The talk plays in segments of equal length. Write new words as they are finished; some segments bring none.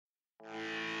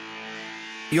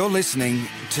You're listening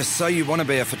to So You Want to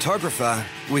Be a Photographer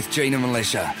with Gina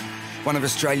Militia, one of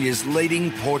Australia's leading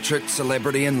portrait,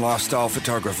 celebrity and lifestyle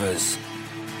photographers.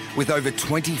 With over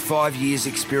 25 years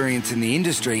experience in the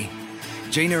industry,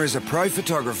 Gina is a pro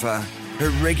photographer who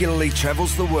regularly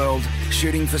travels the world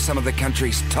shooting for some of the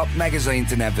country's top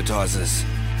magazines and advertisers.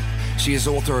 She is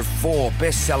author of 4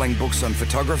 best-selling books on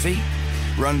photography,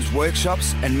 runs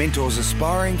workshops and mentors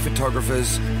aspiring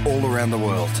photographers all around the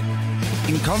world.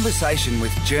 In conversation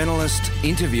with journalist,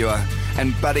 interviewer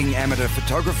and budding amateur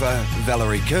photographer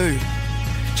Valerie Khoo,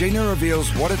 Gina reveals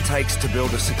what it takes to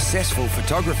build a successful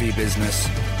photography business,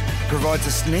 provides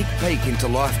a sneak peek into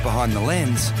life behind the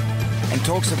lens, and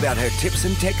talks about her tips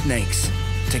and techniques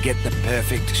to get the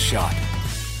perfect shot.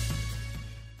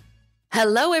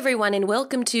 Hello everyone and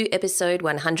welcome to episode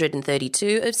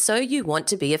 132 of So You Want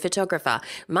to Be a Photographer.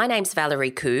 My name's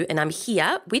Valerie Khoo and I'm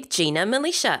here with Gina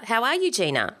Militia. How are you,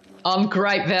 Gina? I'm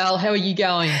great, Val. How are you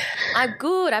going? I'm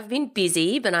good. I've been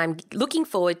busy, but I'm looking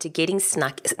forward to getting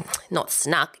stuck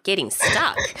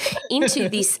into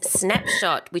this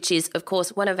snapshot, which is, of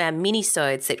course, one of our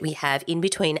mini-sodes that we have in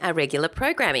between our regular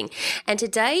programming. And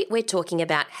today we're talking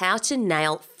about how to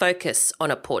nail focus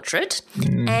on a portrait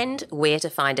and where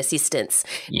to find assistance.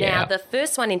 Yeah. Now, the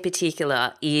first one in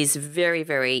particular is very,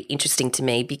 very interesting to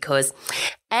me because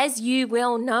as you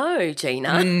well know,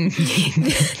 Gina,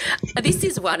 this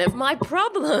is one of my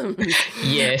problems.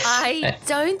 Yes. I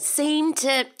don't seem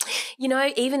to,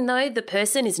 even though the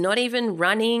person is not even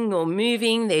running or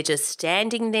moving, they're just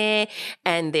standing there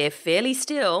and they're fairly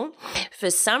still. For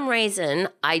some reason,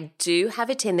 I do have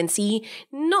a tendency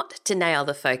not to nail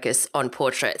the focus on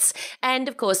portraits. And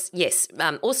of course, yes,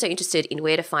 I'm also interested in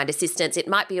where to find assistance. It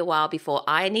might be a while before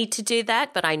I need to do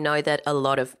that, but I know that a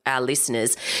lot of our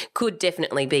listeners could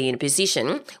definitely be in a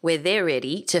position where they're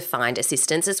ready to find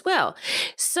assistance as well.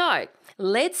 So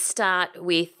let's start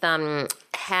with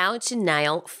how to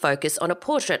nail focus on a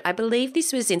portrait. I believe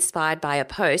this was inspired by a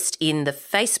post in the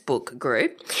Facebook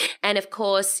group. And of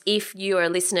course, if you're a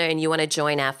listener and you want to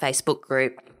join our Facebook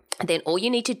group, then all you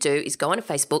need to do is go on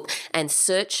Facebook and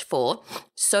search for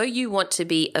So You Want to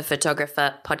Be a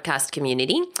Photographer podcast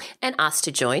community and ask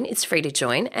to join. It's free to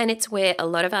join and it's where a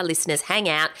lot of our listeners hang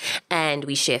out and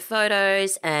we share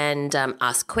photos and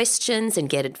ask questions and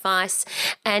get advice.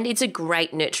 And it's a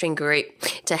great nurturing group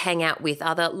to hang out with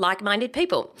other like-minded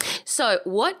people. So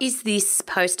what is this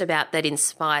post about that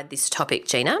inspired this topic,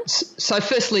 Gina? So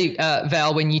firstly,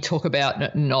 Val, when you talk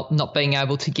about not being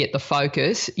able to get the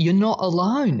focus, you're not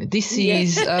alone. This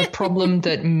is a problem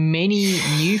that many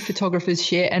new photographers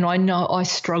share, and I know I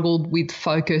struggled with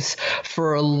focus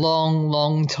for a long,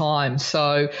 long time.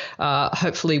 So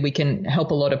hopefully we can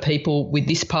help a lot of people with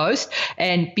this post.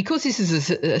 And because this is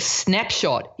a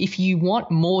snapshot, if you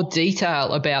want more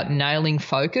detail about nailing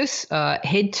focus,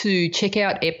 head to check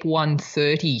out EP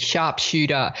 130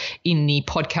 Sharpshooter in the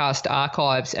podcast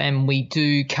archives, and we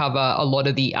do cover a lot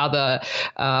of the other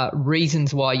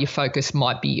reasons why your focus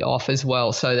might be off as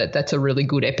well. So that's a really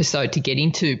good episode to get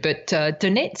into. But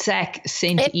Danette Zach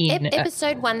sent in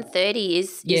episode 130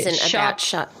 isn't about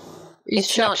shot. Is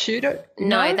Sharpshooter?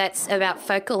 No, that's about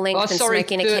focal length and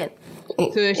smoking a can.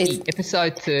 30,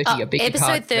 episode 30, I beg your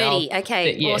pardon. Episode 30, Val.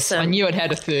 Okay, yes, awesome. I knew it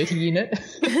had a 30 in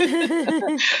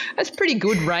it. That's pretty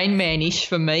good Rain Man-ish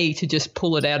for me to just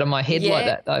pull it out of my head like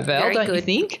that though, Val, don't you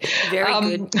think?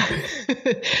 Very good.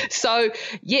 So,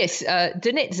 yes,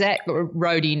 Danette Zach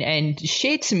wrote in and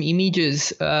shared some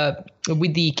images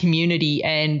with the community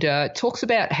and talks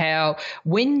about how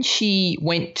when she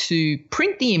went to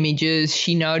print the images,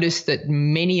 she noticed that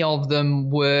many of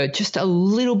them were just a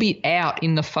little bit out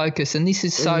in the focus. And this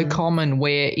is so common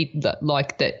where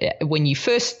when you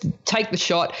first take the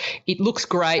shot, it looks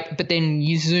great, but then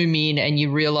you zoom in and you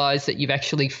realize that you've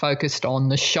actually focused on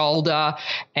the shoulder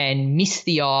and missed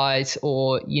the eyes,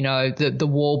 or, the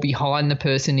wall behind the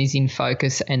person is in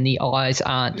focus and the eyes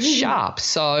aren't sharp.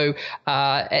 So,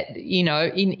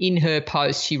 in her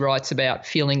post, she writes about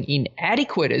feeling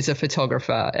inadequate as a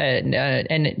photographer. And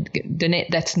Danette,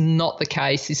 that's not the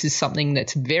case. This is something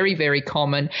that's very, very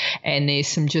common. And there's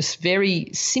some just very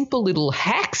simple little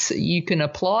hacks that you can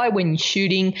apply when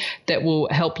shooting that will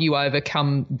help you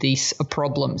overcome this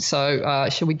problem. So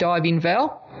shall we dive in,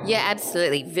 Val? Yeah,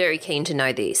 absolutely. Very keen to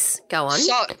know this. Go on.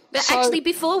 Actually,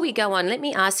 before we go on, let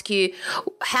me ask you,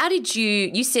 how did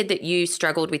you said that you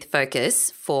struggled with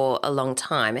focus for a long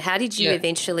time. How did you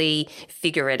eventually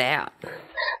figure it out?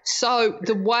 So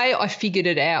the way I figured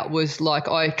it out was like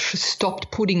I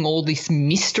stopped putting all this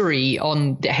mystery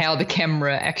on how the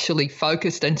camera actually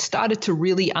focused and started to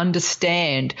really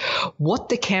understand what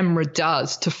the camera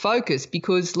does to focus,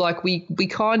 because like we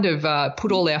kind of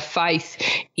put all our faith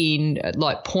in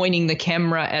like pointing the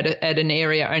camera at an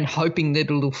area and hoping that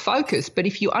it'll focus. But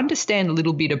if you understand a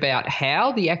little bit about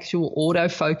how the actual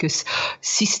autofocus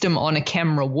system on a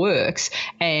camera works,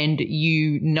 and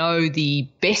you know the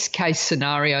best case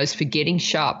scenarios for getting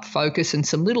sharp focus and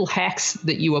some little hacks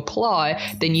that you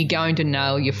apply, then you're going to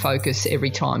nail your focus every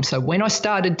time. So when I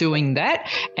started doing that,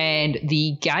 and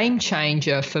the game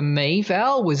changer for me,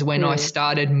 Val, was when I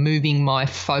started moving my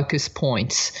focus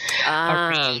points.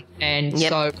 And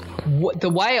so the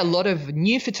way a lot of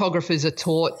new photographers are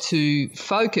taught to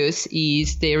focus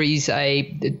is there is a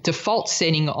default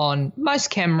setting on most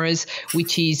cameras,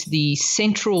 which is the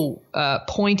central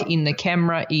point in the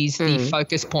camera is the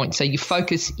focus point. So you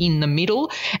focus in the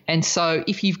middle. And so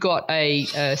if you've got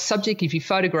a subject, if you're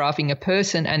photographing a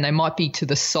person and they might be to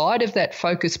the side of that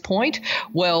focus point,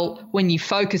 well, when you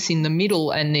focus in the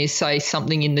middle and there's, say,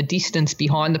 something in the distance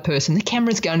behind the person, the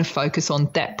camera's going to focus on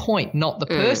that point, not the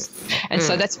person. And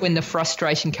so that's when the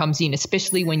frustration comes in,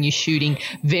 especially when you're shooting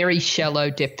very shallow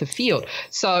depth of field.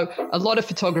 So a lot of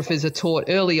photographers are taught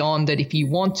early on that if you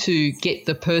want to get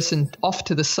the person off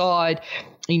to the side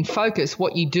in focus,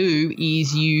 what you do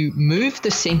is you move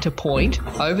the center point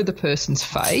over the person's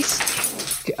face,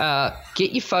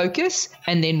 get your focus,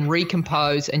 and then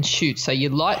recompose and shoot. So you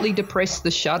lightly depress the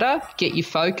shutter, get your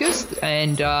focus,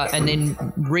 and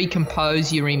then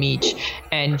recompose your image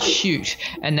and shoot.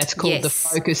 And that's called the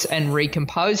focus and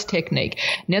recompose technique.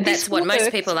 Now, that's what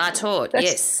most people are taught.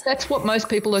 That's what most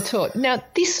people are taught. Now,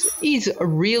 this is a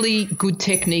really good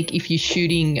technique if you're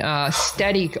shooting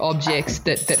static objects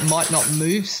that might not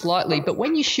move slightly. But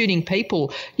when you're shooting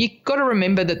people, you've got to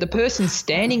remember that the person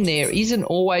standing there isn't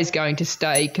always going to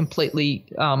stay completely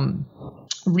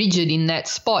rigid in that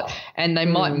spot, and they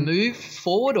might move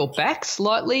forward or back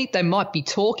slightly. They might be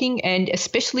talking, and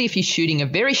especially if you're shooting a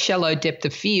very shallow depth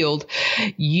of field,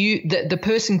 the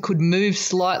person could move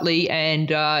slightly, and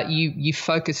you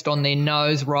focused on their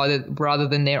nose rather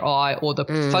than their eye, or the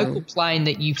focal plane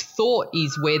that you thought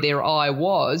is where their eye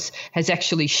was has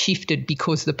actually shifted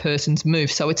because the person's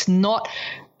moved. So it's not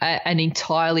an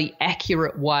entirely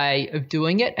accurate way of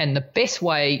doing it, and the best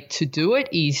way to do it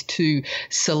is to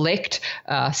select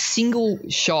single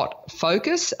shot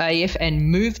focus, AF, and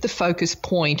move the focus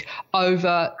point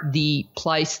over the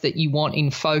place that you want in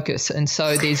focus. And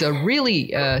so there's a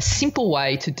really simple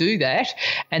way to do that,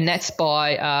 and that's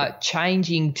by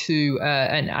changing to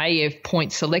an AF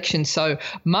point selection. So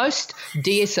most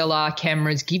DSLR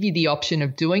cameras give you the option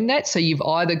of doing that. So you've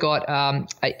either got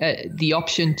the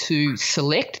option to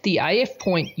select the AF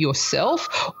point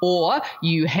yourself, or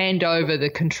you hand over the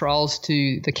controls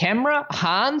to the camera,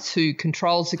 Hans, who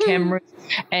controls the camera,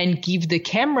 and give the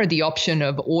camera the option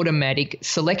of automatic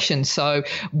selection. So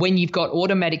when you've got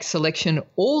automatic selection,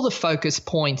 all the focus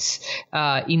points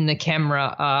in the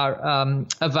camera are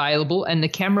available, and the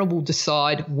camera will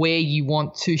decide where you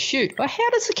want to shoot. But how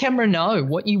does the camera know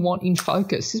what you want in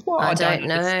focus? Is what I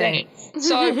don't understand.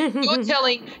 So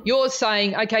you're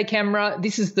saying, okay, camera,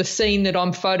 this is the scene that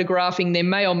I'm photographing. There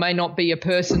may or may not be a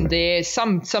person there.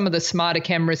 Some of the smarter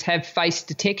cameras have face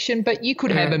detection, but you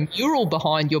could have a mural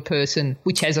behind your person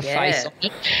which has a face on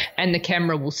it, and the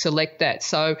camera will select that.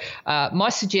 So my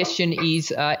suggestion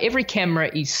is every camera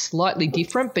is slightly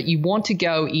different, but you want to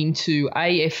go into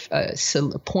AF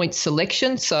point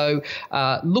selection. So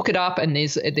look it up, and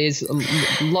there's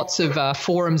lots of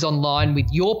forums online with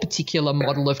your particular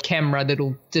model of camera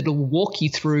that'll walk you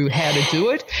through how to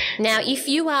do it. Now, if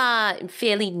you are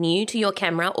fairly new to your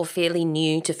camera or fairly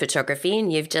new to photography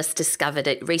and you've just discovered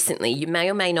it recently, you may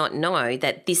or may not know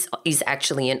that this is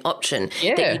actually an option,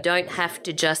 that you don't have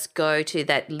to just go to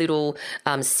that little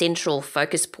central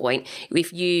focus point.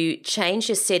 If you change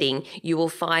your setting, you will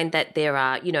find that there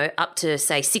are, up to,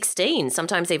 say, 16,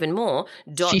 sometimes even more,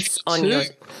 dots 52. On your,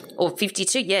 or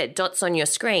 52, dots on your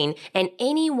screen, and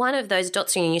any one of those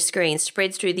dots on your screen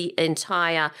spreads through the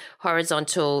entire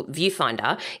horizontal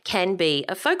viewfinder can be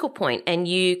a focal point, and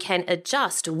you can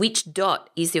adjust which dot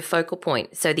is your focal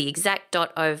point. So the exact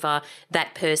dot over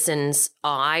that person's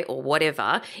eye or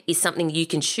whatever is something you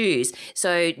can choose.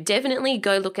 So definitely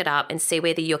go look it up and see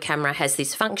whether your camera has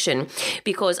this function,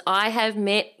 because I have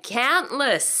met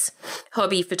countless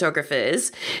hobby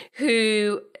photographers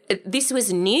who this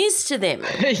was news to them.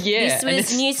 This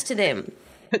was news to them.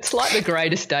 It's like the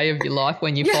greatest day of your life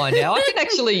when you find out. I can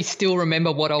actually still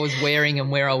remember what I was wearing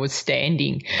and where I was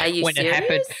standing when serious? it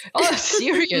happened. Oh,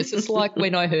 serious. It's like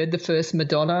when I heard the first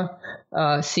Madonna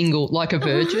single, Like a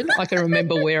Virgin. I can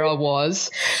remember where I was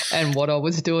and what I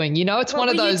was doing. You know, it's one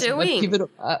of those pivotal.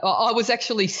 I was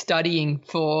actually studying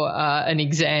for an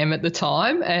exam at the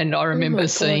time, and I remember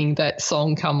seeing that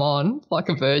song come on, Like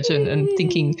a Virgin, and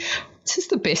thinking, this is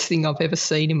the best thing I've ever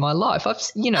seen in my life.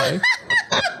 Don't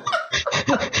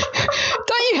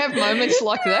you have moments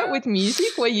like that with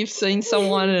music where you've seen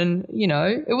someone and,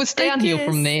 it was downhill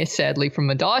from there, sadly, from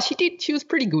Madonna. She was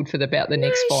pretty good for about the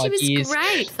next 5 years. She was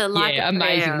great for Like a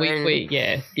amazing.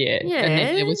 Prayer. And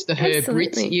then there was the Herb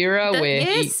Ritts era where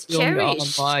he filmed,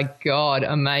 cherished. oh my God,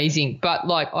 amazing. But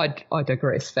I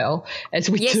digress, Val, as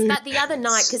we do. Yes, but the other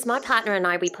night, because my partner and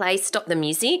I, we play Stop the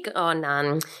Music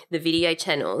on the video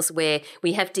channels where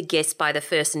we have to guess by the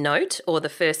first note or the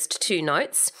first two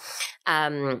notes,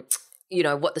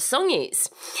 what the song is.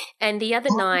 And the other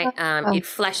night it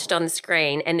flashed on the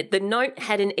screen and the note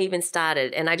hadn't even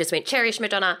started, and I just went, Cherish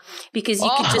Madonna, because you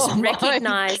could just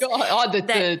recognise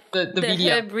the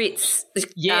video. Herb Ritts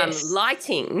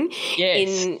lighting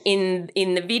in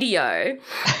the video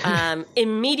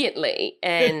immediately.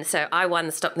 And so I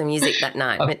won Stop the Music that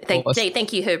night.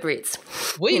 Thank you, Herb Ritts.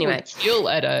 We would kill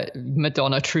at a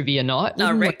Madonna trivia night.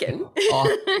 I reckon.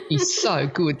 He's so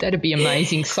good. That'd be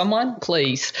amazing. Someone,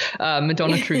 please.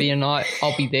 Madonna trivia night,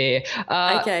 I'll be there.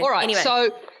 Okay. All right. Anyway. So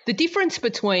the difference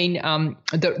between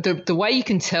the way you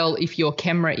can tell if your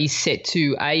camera is set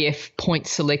to AF point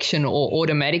selection or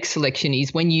automatic selection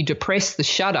is when you depress the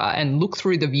shutter and look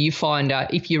through the viewfinder.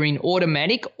 If you're in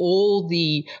automatic, all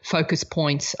the focus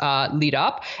points are lit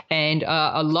up, and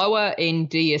a lower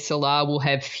end DSLR will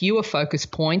have fewer focus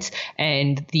points,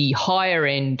 and the higher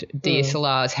end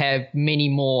DSLRs have many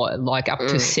more, like up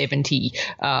to 70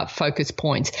 focus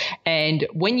points. And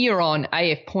when you're on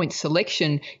AF point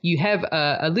selection, you have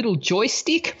a little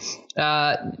joystick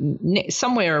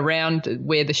somewhere around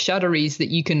where the shutter is that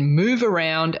you can move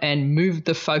around and move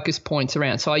the focus points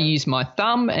around. So I use my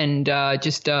thumb and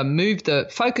just move the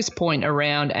focus point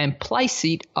around and place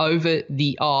it over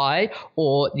the eye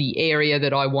or the area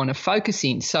that I want to focus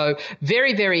in. So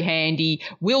very, very handy,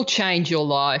 will change your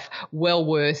life, well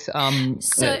worth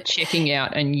checking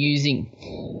out and using.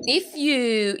 If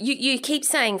you keep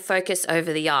saying focus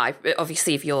over the eye,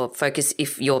 obviously if you're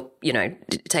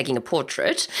taking a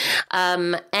portrait,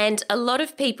 and a lot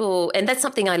of people, and that's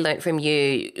something I learned from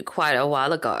you quite a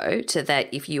while ago, to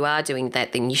that if you are doing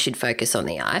that, then you should focus on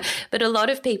the eye. But a lot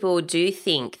of people do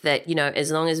think that,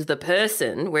 as long as the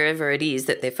person, wherever it is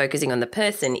that they're focusing on the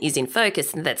person, is in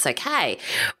focus, then that's okay.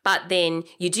 But then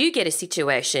you do get a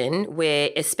situation where,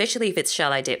 especially if it's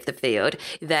shallow depth of field,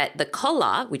 that the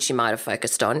collar, which you might have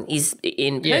focused on, is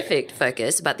in perfect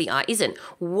focus, but the eye isn't.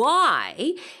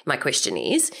 Why, my question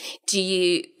is, do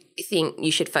you think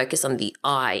you should focus on the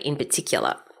eye in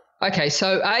particular? Okay,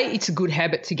 so it's a good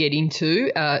habit to get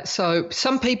into. So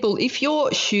some people, if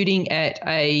you're shooting at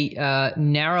a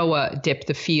narrower depth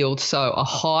of field, so a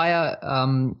higher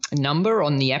number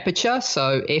on the aperture,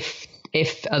 so f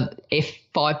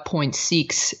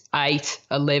 5.6, 8,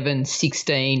 11,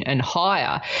 16 and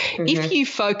higher. If you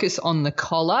focus on the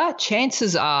collar,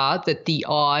 chances are that the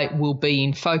eye will be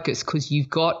in focus because you've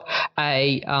got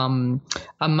a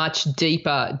much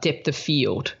deeper depth of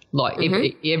field. Like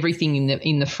everything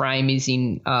in the frame is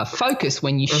in focus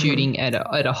when you're shooting at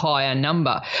a higher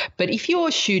number. But if you're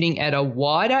shooting at a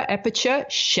wider aperture,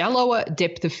 shallower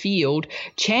depth of field,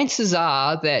 chances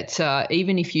are that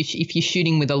even if you're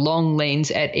shooting with a long lens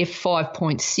at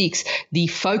f5.6, the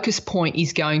focus point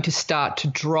is going to start to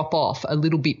drop off a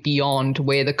little bit beyond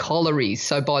where the collar is.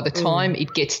 So by the time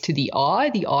it gets to the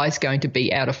eye is going to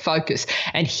be out of focus.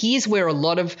 And here's where a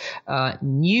lot of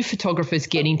new photographers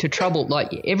get into trouble.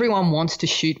 Like everyone wants to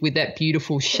shoot with that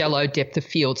beautiful shallow depth of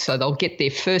field. So they'll get their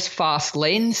first fast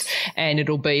lens and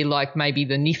it'll be like maybe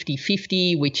the nifty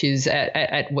 50, which is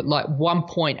at like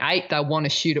 1.8. They'll want to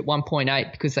shoot at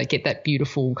 1.8 because they get that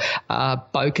beautiful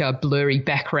bokeh blurry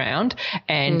background,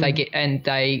 and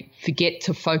they forget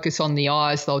to focus on the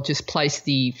eyes. They'll just place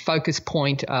the focus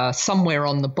point somewhere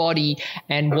on the body,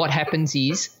 and what happens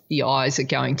is the eyes are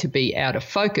going to be out of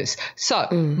focus. So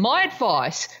my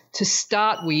advice to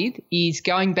start with is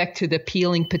going back to the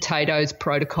peeling potatoes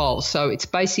protocol. So it's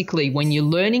basically when you're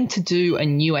learning to do a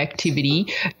new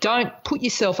activity, don't put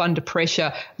yourself under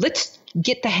pressure. Let's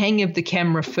get the hang of the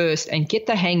camera first and get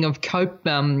the hang of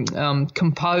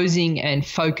composing and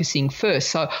focusing first.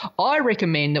 So I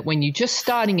recommend that when you're just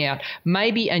starting out,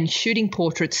 maybe and shooting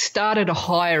portraits, start at a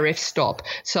higher f-stop.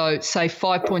 So say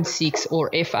 5.6 or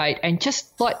f8, and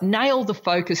just like nail the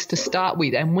focus to start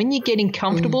with. And when you're getting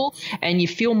comfortable and you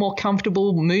feel more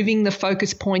comfortable moving the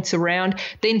focus points around,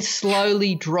 then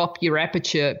slowly drop your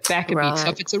aperture back a bit. So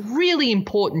if it's a really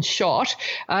important shot,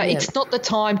 it's not the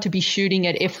time to be shooting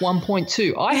at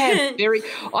f1.2.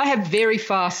 I have very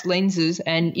fast lenses,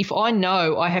 and if I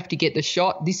know I have to get the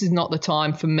shot, this is not the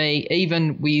time for me,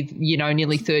 even with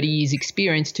nearly 30 years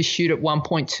experience, to shoot at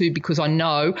 1.2, because I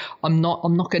know I'm not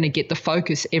going to get the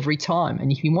focus every time.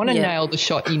 And if you want to nail the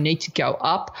shot, you need to go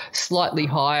up slightly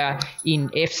higher in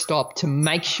f-stop to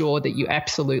make sure that you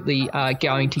absolutely are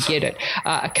going to get it.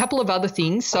 A couple of other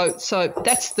things. So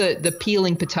that's the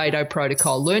peeling potato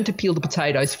protocol. Learn to peel the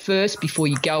potatoes first before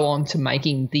you go on to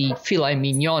making the filet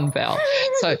mignon, Val.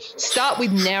 So start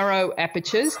with narrow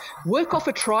apertures. Work off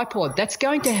a tripod. That's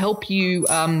going to help you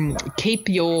keep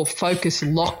your focus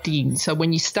locked in. So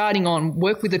when you're starting on,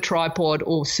 work with a tripod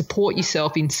or support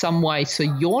yourself in some way so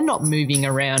you're not moving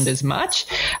around as much.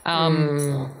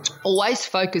 Always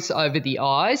focus over the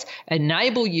eyes.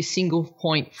 Enable your single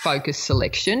point focus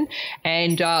selection,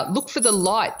 and look for the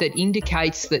light that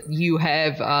indicates that you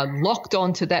have locked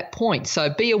onto that point. So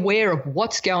be aware of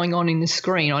what's going on in the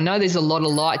screen. I know there's a lot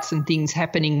of lights and things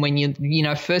happening when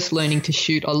you're first learning to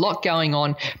shoot, a lot going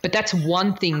on, but that's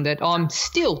one thing that I'm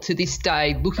still to this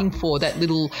day looking for, that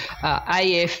little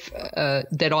AF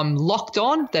that I'm locked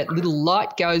on, that little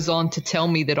light goes on to tell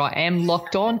me that I am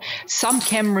locked on. Some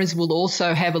cameras will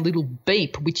also have a little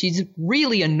beep, which is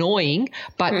really annoying,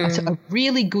 but it's a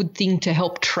really good thing to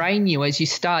help train you as you're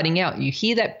starting out. You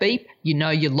hear that beep, you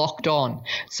know you're locked on.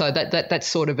 So that's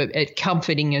sort of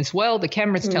comforting as well. The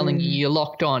camera's telling you you're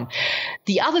locked on.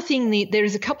 The other thing, there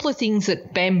is a couple of things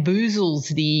that bamboozles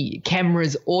the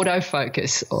camera's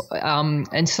autofocus.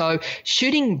 And so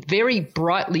shooting very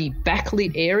brightly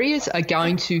backlit areas are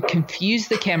going to confuse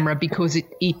the camera, because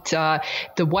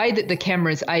the way that the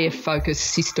camera's AF focus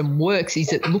system works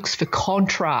is it looks for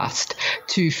contrast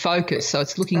to focus. So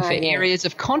it's looking for areas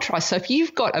of contrast. So if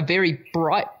you've got a very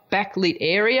bright backlit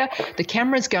area, the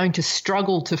camera's going to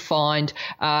struggle to find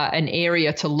an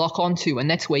area to lock onto, and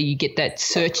that's where you get that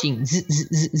searching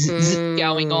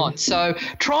going on. So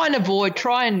try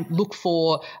and look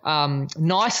for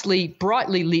nicely,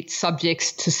 brightly lit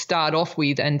subjects to start off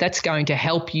with, and that's going to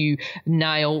help you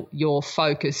nail your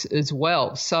focus as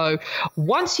well. So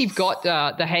once you've got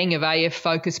the hang of AF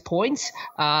focus points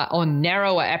on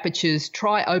narrower apertures,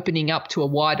 try opening up to a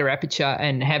wider aperture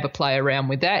and have a play around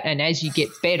with that. And as you get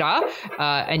better,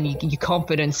 and your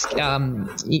confidence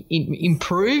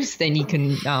improves, then you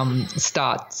can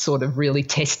start sort of really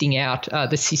testing out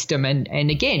the system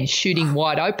and again, shooting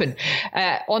wide open.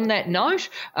 On that note,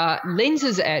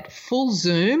 lenses at full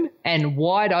zoom and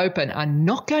wide open are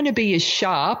not going to be as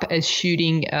sharp as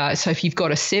shooting. So if you've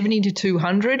got a 70 to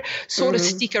 200, sort of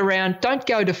stick around. Don't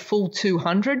go to full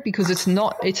 200, because it's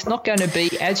not going to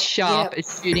be as sharp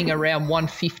as shooting around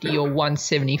 150 or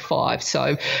 175.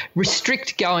 So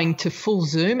restrict going to full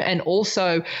zoom, and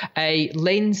also a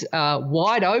lens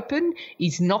wide open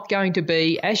is not going to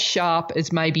be as sharp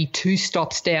as maybe 2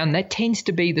 stops down. That tends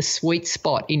to be the sweet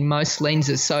spot in most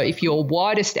lenses. So if your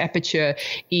widest aperture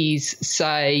is,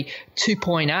 say,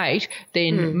 2.8,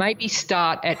 then maybe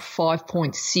start at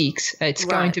 5.6. It's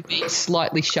going to be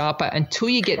slightly sharper until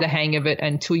you get the hang of it,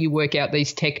 until you work out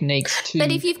these techniques.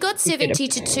 But if you've got 70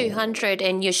 to 200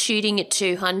 and you're shooting at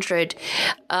 200,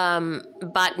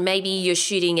 but maybe you're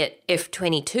shooting at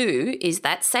f22, is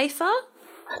that safer?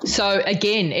 So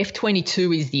again,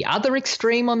 f22 is the other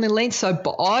extreme on the lens. So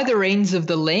either ends of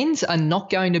the lens are not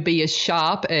going to be as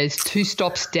sharp as 2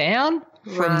 stops down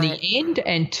from the end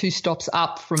and 2 stops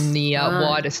up from the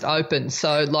widest open.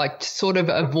 So like sort of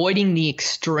avoiding the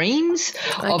extremes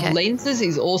of lenses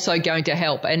is also going to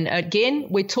help. And again,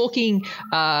 we're talking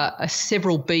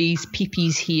several B's,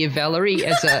 pippies here, Valerie,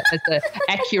 as a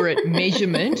accurate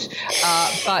measurement.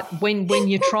 But when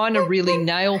you're trying to really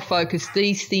nail focus,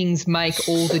 these things make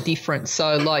all the difference.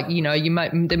 So like,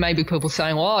 there may be people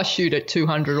saying, well, I shoot at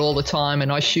 200 all the time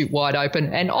and I shoot wide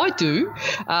open, and I do,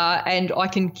 and I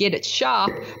can get it sharp.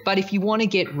 But if you want to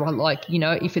get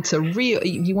if it's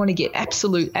you want to get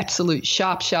absolute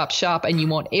sharp, and you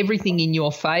want everything in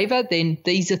your favor, then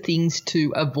these are things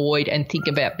to avoid and think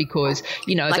about, because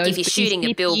like those, if you're shooting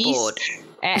a billboard.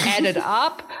 Added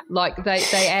up, like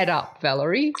they add up,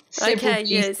 Valerie. Several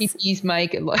pippies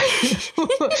make it. Like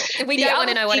we don't want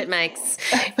to know what it makes.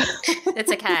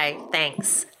 It's okay.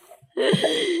 Thanks.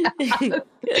 The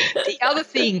other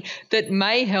thing that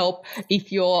may help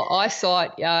if your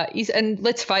eyesight is, and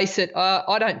let's face it,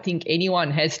 I don't think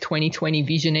anyone has 20/20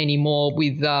 vision anymore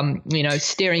with,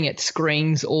 staring at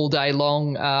screens all day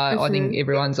long. I think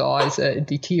everyone's eyes are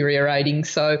deteriorating.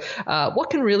 So what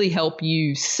can really help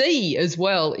you see as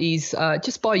well is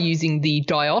just by using the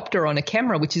diopter on a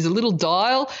camera, which is a little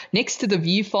dial next to the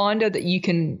viewfinder that you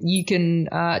can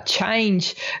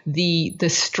change the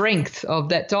strength of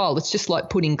that dial. It's just like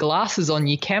putting glasses on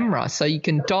your camera, so you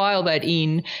can dial that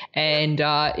in, and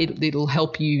it'll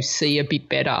help you see a bit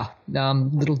better.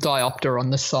 Little diopter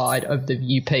on the side of the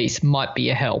viewpiece might be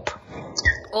a help.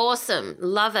 Awesome.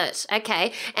 Love it.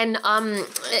 Okay. And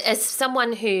as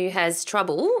someone who has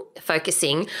trouble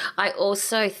focusing, I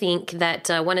also think that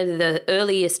one of the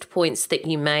earliest points that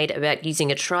you made about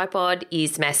using a tripod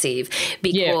is massive,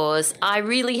 because I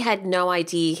really had no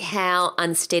idea how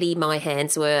unsteady my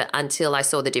hands were until I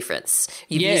saw the difference.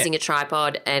 Using a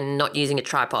tripod and not using a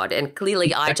tripod. And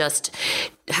clearly I just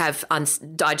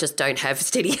don't have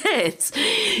steady hands.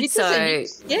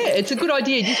 It's a good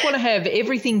idea. You just want to have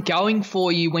everything going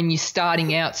for you when you're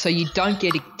starting out, so you don't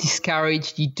get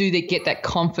discouraged. You do get that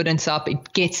confidence up.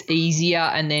 It gets easier,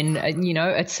 and then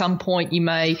at some point you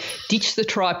may ditch the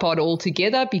tripod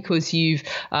altogether because you've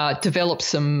developed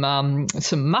some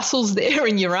muscles there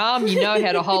in your arm. You know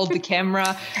how to hold the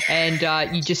camera,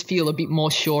 and you just feel a bit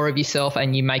more sure of yourself,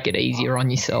 and you make it easier on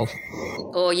yourself.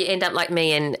 Or you end up like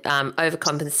me and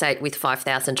overcompensate with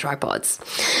 5,000 tripods.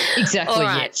 Exactly. All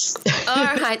right. Yes.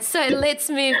 All right. So let's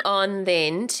move on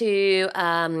then to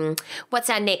what's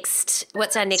our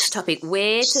next topic?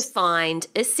 Where to find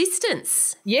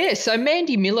assistance. Yeah. So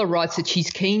Mandy Miller writes that she's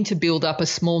keen to build up a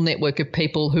small network of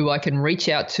people who I can reach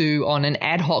out to on an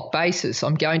ad hoc basis.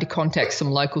 I'm going to contact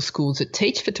some local schools that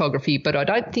teach photography, but I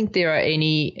don't think there are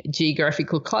any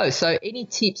geographical close. So any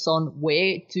tips on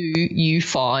where do you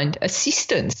find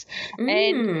assistance?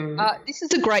 And this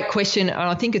is a great question, and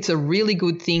I think it's a really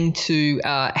good thing to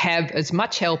have as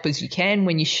much help as you can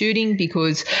when you're shooting,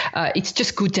 because it's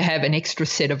just good to have an extra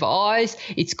set of eyes.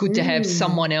 It's good to have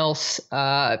someone else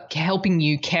helping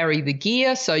you carry the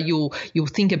gear, so you'll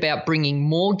think about bringing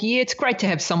more gear. It's great to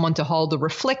have someone to hold the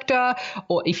reflector,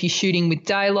 or if you're shooting with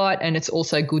daylight, and it's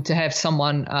also good to have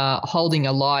someone holding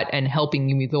a light and helping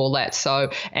you with all that. So,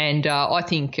 and I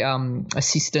think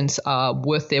assistants are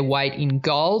worth their weight in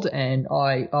gold, and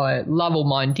I love all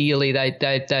mine dearly.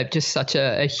 They're just such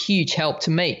a huge help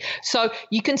to me. So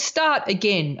you can start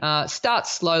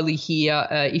slowly here.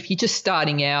 If you're just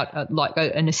starting out,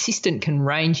 an assistant can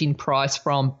range in price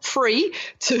from free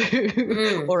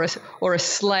to or a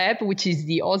slab, which is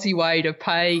the Aussie way to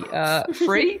pay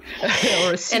free,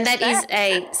 or a six-pack. And that is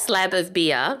a slab of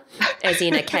beer, as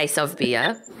in a case of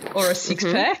beer. Or a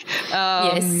six-pack.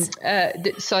 Yes.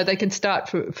 So they can start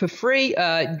for free.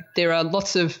 There are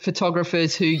lots of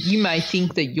photographers who you may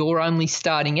think that you're only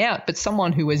starting out, but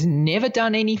someone who has never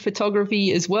done any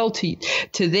photography as well, to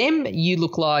them you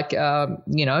look like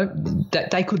that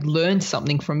they could learn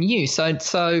something from you. So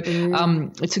it's a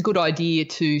good idea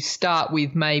to start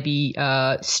with maybe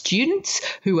students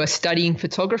who are studying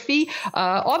photography.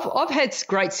 I've had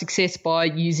great success by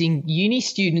using uni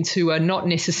students who are not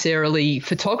necessarily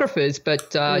photographers,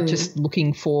 but just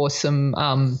looking for some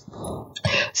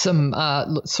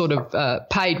sort of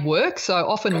paid work. So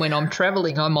often when I'm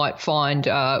traveling, I might find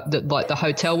that, like the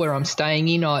hotel where I'm staying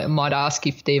in, I might ask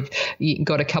if they've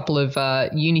got a couple of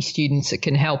uni students that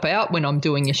can help out when I'm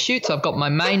doing a shoot. So I've got my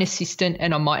main assistant,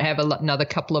 and I might have another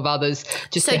couple of others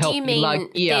just to help. So do you mean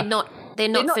they're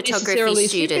not photography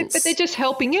students, but they're just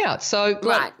helping out. So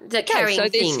they're carrying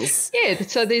things. Yeah,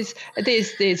 so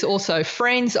there's also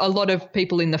friends. A lot of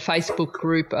people in the Facebook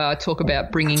group talk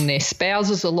about bringing their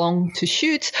spouses along to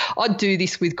shoots. I'd do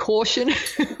this with caution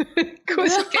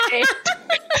because you can end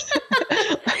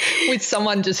with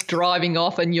someone just driving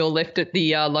off and you're left at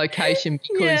the location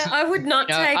because I would not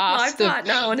take my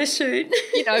partner on a shoot.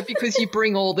 Because you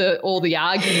bring all the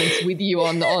arguments with you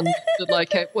on the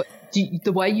location.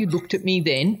 The way you looked at me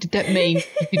then, did that mean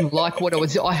you didn't like what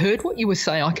I heard what you were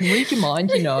saying. I can read your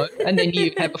mind, and then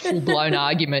you have a full-blown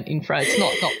argument in front. It's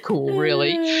not cool,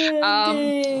 really.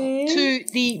 To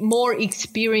the more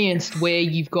experienced, where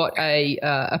you've got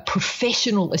a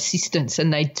professional assistance,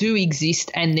 and they do exist,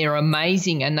 and they're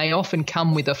amazing, and they often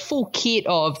come with a full kit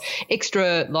of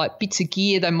extra bits of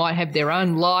gear. They might have their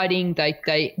own lighting.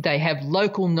 They have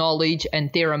local knowledge,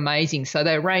 and they're amazing. So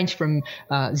they range from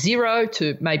 $0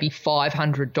 to maybe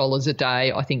 $500 a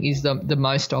day, I think, is the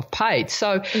most I've paid.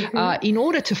 So in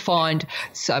order to find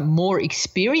some more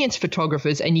experienced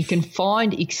photographers, and you can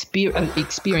find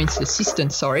experienced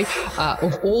assistants,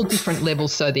 of all different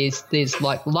levels. So there's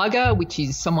like lugger, which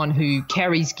is someone who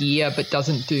carries gear but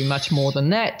doesn't do much more than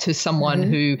that, to someone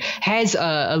who has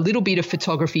a little bit of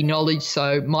photography knowledge,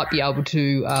 so might be able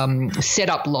to set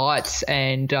up lights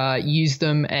and use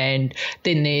them. And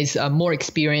then there's a more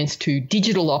experienced to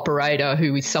digital operator,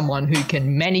 who is someone who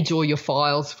can manage all your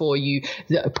files for you,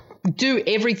 do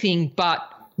everything but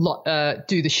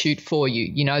do the shoot for you.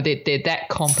 You know, they're that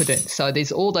competent. So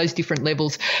there's all those different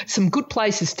levels. Some good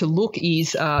places to look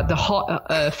is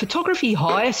the photography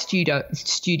hire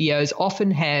studios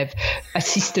often have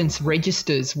assistance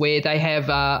registers where they have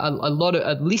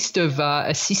a list of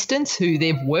assistants who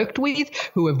they've worked with,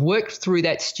 who have worked through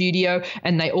that studio,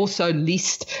 and they also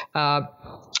list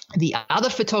the other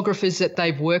photographers that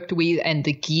they've worked with and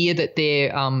the gear that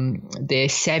they're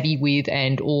savvy with,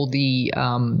 and all the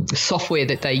software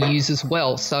that they use as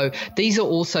well. So these are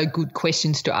also good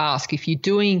questions to ask. If you're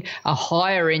doing a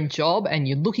higher end job and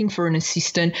you're looking for an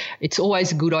assistant, it's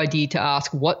always a good idea to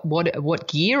ask what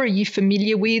gear are you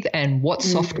familiar with, and what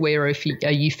software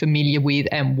are you familiar with,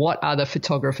 and what other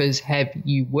photographers have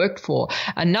you worked for.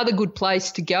 Another good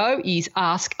place to go is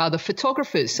ask other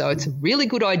photographers. So it's a really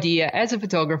good idea as a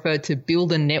photographer to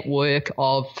build a network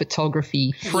of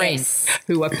photography friends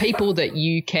who are people that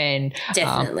you can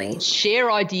definitely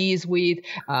share ideas with,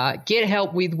 get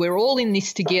help with. We're all in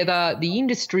this together. The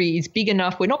industry is big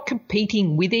enough. We're not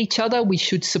competing with each other. We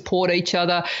should support each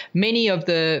other. Many of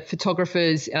the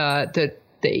photographers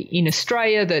in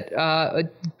Australia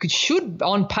that should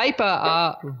on paper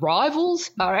are rivals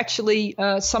are actually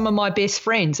some of my best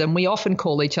friends, and we often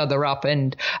call each other up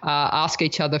and ask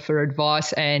each other for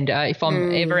advice. And if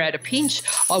I'm ever at a pinch,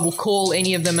 I will call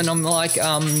any of them and I'm like,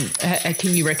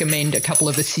 can you recommend a couple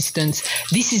of assistants?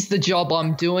 This is the job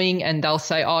I'm doing. And they'll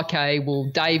say, okay, well,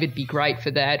 David'd be great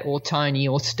for that, or Tony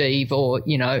or Steve, or,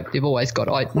 you know, they've always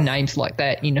got names like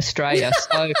that in Australia.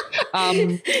 So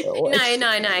no,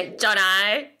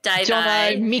 Jono,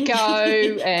 Jono, Miko,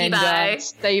 and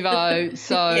Steve-O.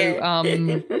 So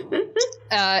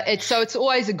it's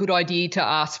always a good idea to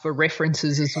ask for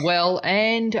references as well.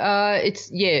 And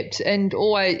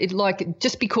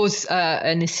just because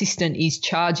an assistant is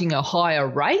charging a higher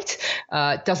rate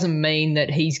doesn't mean that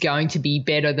he's going to be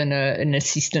better than an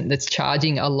assistant that's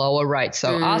charging a lower rate.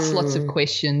 So ask lots of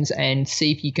questions and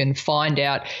see if you can find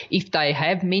out if they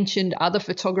have mentioned other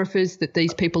photographers that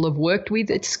these people have worked with.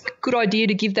 It's a good idea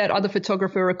to give that other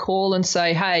photographer a call and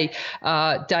say, hey,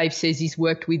 Dave says he's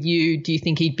worked with you. Do you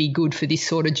think he'd be good for this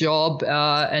sort of job?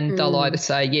 And they'll either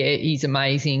say, yeah, he's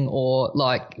amazing, or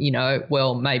like, you know,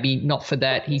 well, maybe not for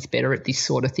that. He's better at this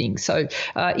sort of thing. So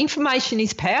information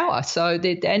is power. So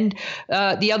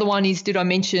the other one is, did I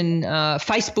mention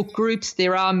Facebook groups?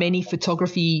 There are many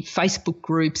photography Facebook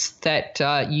groups that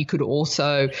you could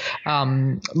also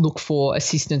look for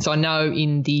assistance. I know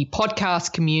in the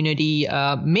podcast community,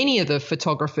 many of the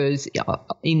photographers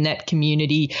in that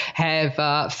community have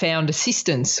found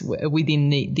assistance within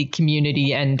the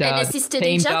community and assisted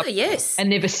each other, yes. And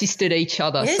they've assisted each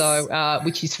other, yes. So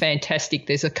which is fantastic.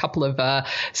 There's a couple of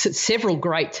several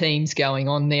great teams going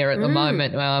on there at the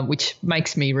moment, which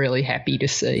makes me really happy to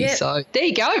see. Yep. So there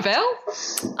you go, Val.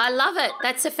 I love it.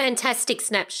 That's a fantastic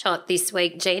snapshot this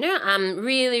week, Gina.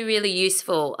 Really, really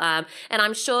useful. And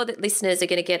I'm sure that listeners are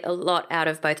going to get a lot out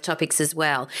of both topics as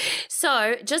well.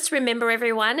 So just remember,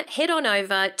 everyone, head on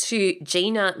over to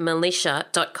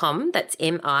GinaMilicia.com. That's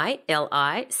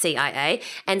MILICIA,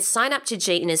 and sign up to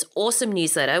Gina's awesome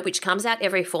newsletter, which comes out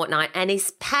every fortnight and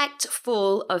is packed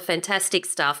full of fantastic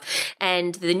stuff.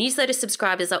 And the newsletter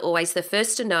subscribers are always the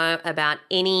first to know about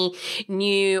any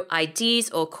new ideas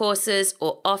or courses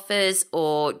or offers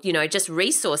or, you know, just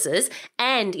resources,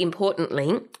 and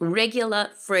importantly, regular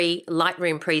free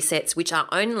Lightroom presets, which are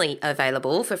only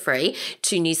available for free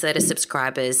to newsletter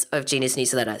subscribers of Gina's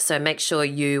newsletter. So make sure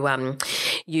you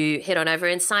head on over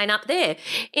and sign up there.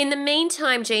 In the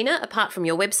meantime, Gina, apart from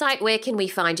your website, where can we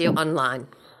find you online?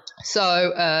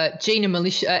 So Gina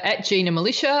Milicia, at Gina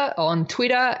Milicia on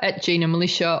Twitter, at Gina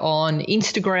Milicia on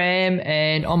Instagram,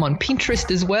 and I'm on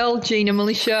Pinterest as well, Gina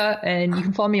Milicia, and you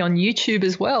can find me on YouTube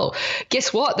as well.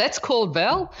 Guess what? That's called,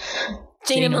 Val?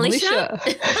 Gina Milicia.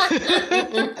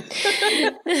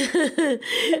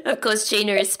 Of course,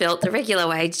 Gina is spelt the regular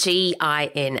way,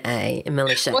 Gina,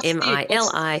 Milicia,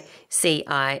 MILICIA.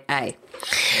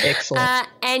 Excellent.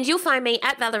 And you'll find me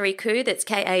at Valerie Khoo, that's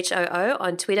KHOO,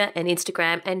 on Twitter and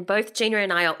Instagram. And both Gina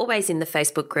and I are always in the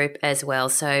Facebook group as well.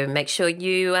 So make sure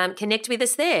you connect with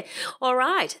us there. All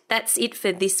right. That's it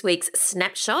for this week's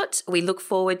Snapshot. We look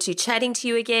forward to chatting to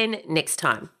you again next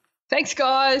time. Thanks,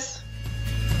 guys.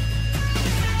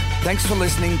 Thanks for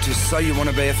listening to So You Want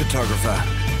to Be a Photographer.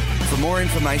 For more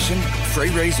information,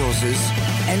 free resources,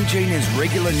 and Gina's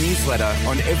regular newsletter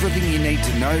on everything you need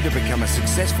to know to become a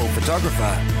successful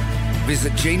photographer,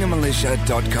 visit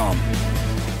ginamilitia.com.